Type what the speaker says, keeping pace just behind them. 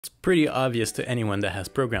It's pretty obvious to anyone that has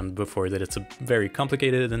programmed before that it's a very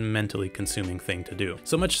complicated and mentally consuming thing to do.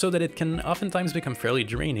 So much so that it can oftentimes become fairly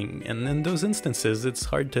draining, and in those instances it's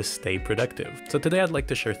hard to stay productive. So today I'd like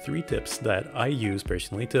to share 3 tips that I use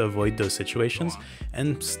personally to avoid those situations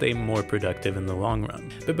and stay more productive in the long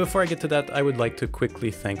run. But before I get to that, I would like to quickly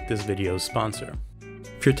thank this video's sponsor.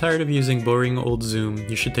 If you're tired of using boring old Zoom,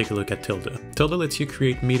 you should take a look at Tilde. Tilde lets you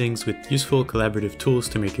create meetings with useful collaborative tools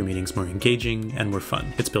to make your meetings more engaging and more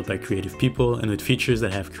fun. It's built by creative people and with features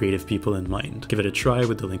that have creative people in mind. Give it a try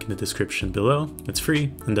with the link in the description below. It's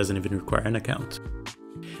free and doesn't even require an account.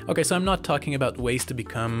 Okay, so I'm not talking about ways to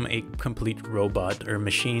become a complete robot or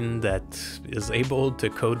machine that is able to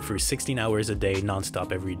code for 16 hours a day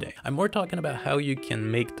non-stop every day. I'm more talking about how you can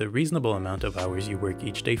make the reasonable amount of hours you work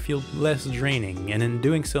each day feel less draining, and in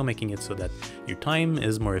doing so making it so that your time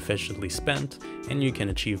is more efficiently spent and you can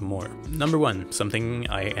achieve more. Number 1, something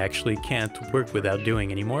I actually can't work without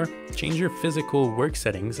doing anymore: change your physical work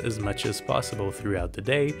settings as much as possible throughout the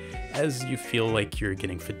day as you feel like you're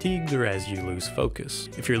getting fatigued or as you lose focus.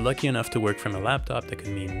 If you're lucky enough to work from a laptop, that could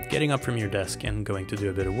mean getting up from your desk and going to do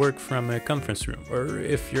a bit of work from a conference room, or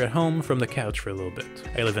if you're at home, from the couch for a little bit.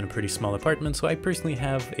 I live in a pretty small apartment, so I personally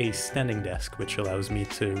have a standing desk, which allows me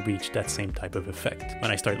to reach that same type of effect.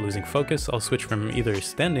 When I start losing focus, I'll switch from either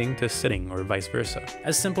standing to sitting or vice versa.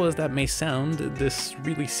 As simple as that may sound, this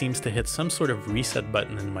really seems to hit some sort of reset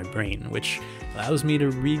button in my brain, which allows me to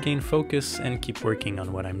regain focus and keep working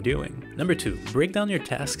on what I'm doing. Number 2, break down your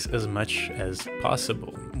tasks as much as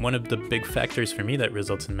possible. One of the big factors for me that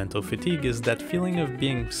results in mental fatigue is that feeling of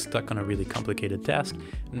being stuck on a really complicated task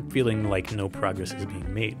and feeling like no progress is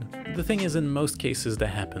being made. The thing is, in most cases that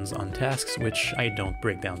happens on tasks which I don't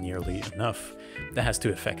break down nearly enough. That has 2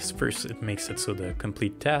 effects. First, it makes it so the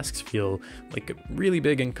complete tasks feel like a really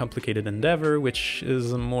big and complicated endeavor, which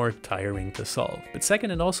is more tiring to solve. But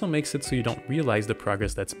second, it also makes it so you don't realize the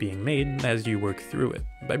progress that's being made as you work through it.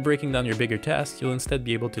 By breaking down your bigger tasks, you'll instead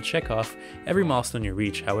be able to check off every milestone you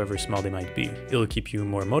reach, however small they might be. It'll keep you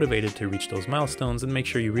more motivated to reach those milestones and make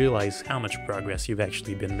sure you realize how much progress you've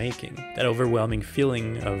actually been making. That overwhelming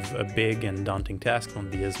feeling of a big and daunting task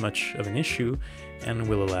won't be as much of an issue and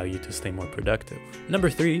will allow you to stay more productive. Number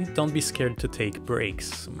 3, don't be scared to take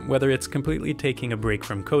breaks. Whether it's completely taking a break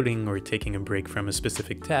from coding or taking a break from a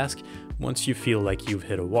specific task once you feel like you've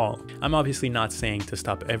hit a wall. I'm obviously not saying to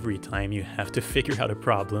stop every time you have to figure out a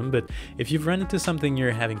problem, but if you've run into something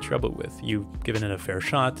you're having trouble with, you've given it a fair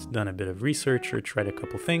shot, done a bit of research or tried a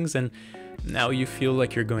couple things, and now you feel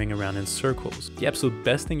like you're going around in circles, the absolute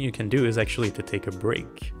best thing you can do is actually to take a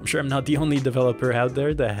break. I'm sure I'm not the only developer out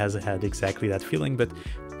there that has had exactly that feeling, but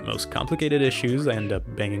most complicated issues I end up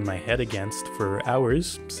banging my head against for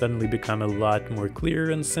hours suddenly become a lot more clear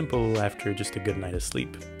and simple after just a good night of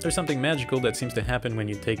sleep. There's something magical that seems to happen when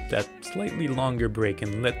you take that slightly longer break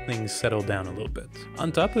and let things settle down a little bit.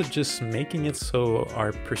 On top of just making it so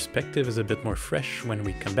our perspective is a bit more fresh when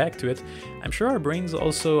we come back to it, I'm sure our brains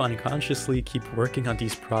also unconsciously keep working on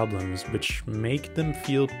these problems, which make them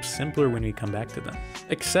feel simpler when we come back to them.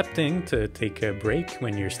 Accepting to take a break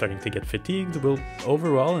when you're starting to get fatigued will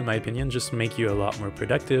overall, in my opinion, just make you a lot more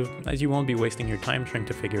productive, as you won't be wasting your time trying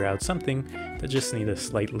to figure out something that just needs a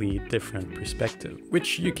slightly different perspective,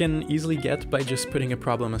 which you can easily get by just putting a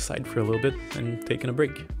problem aside for a little bit and taking a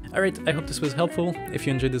break. Alright, I hope this was helpful. If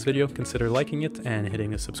you enjoyed this video, consider liking it and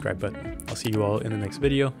hitting the subscribe button. I'll see you all in the next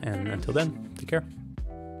video, and until then, take care.